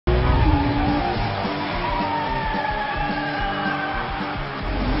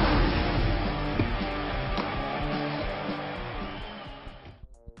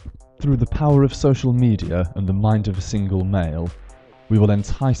Through the power of social media and the mind of a single male, we will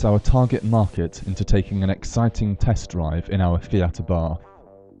entice our target market into taking an exciting test drive in our Fiat bar.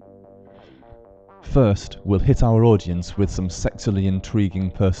 First, we'll hit our audience with some sexily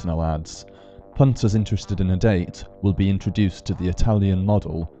intriguing personal ads. Punters interested in a date will be introduced to the Italian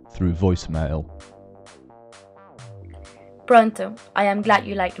model through voicemail. Pronto, I am glad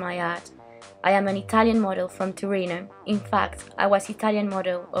you liked my ad. I am an Italian model from Torino. In fact, I was Italian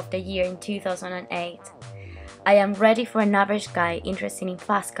Model of the Year in 2008. I am ready for an average guy interested in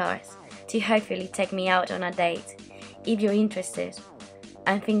fast cars to hopefully take me out on a date. If you're interested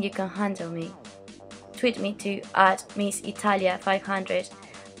and think you can handle me, tweet me to @MissItalia500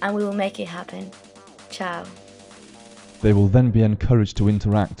 and we will make it happen. Ciao. They will then be encouraged to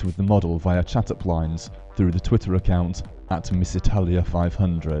interact with the model via chat-up lines through the Twitter account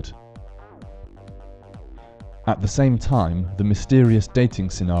 @MissItalia500. At the same time, the mysterious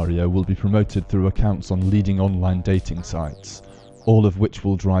dating scenario will be promoted through accounts on leading online dating sites, all of which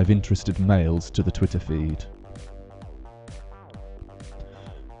will drive interested males to the Twitter feed.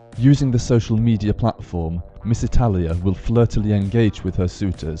 Using the social media platform, Miss Italia will flirtily engage with her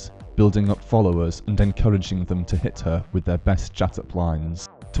suitors, building up followers and encouraging them to hit her with their best chat-up lines.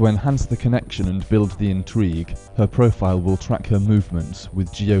 To enhance the connection and build the intrigue, her profile will track her movements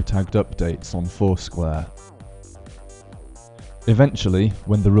with geotagged updates on Foursquare. Eventually,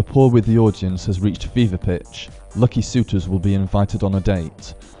 when the rapport with the audience has reached fever pitch, lucky suitors will be invited on a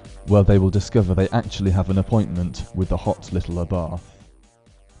date, where they will discover they actually have an appointment with the hot little Abarth.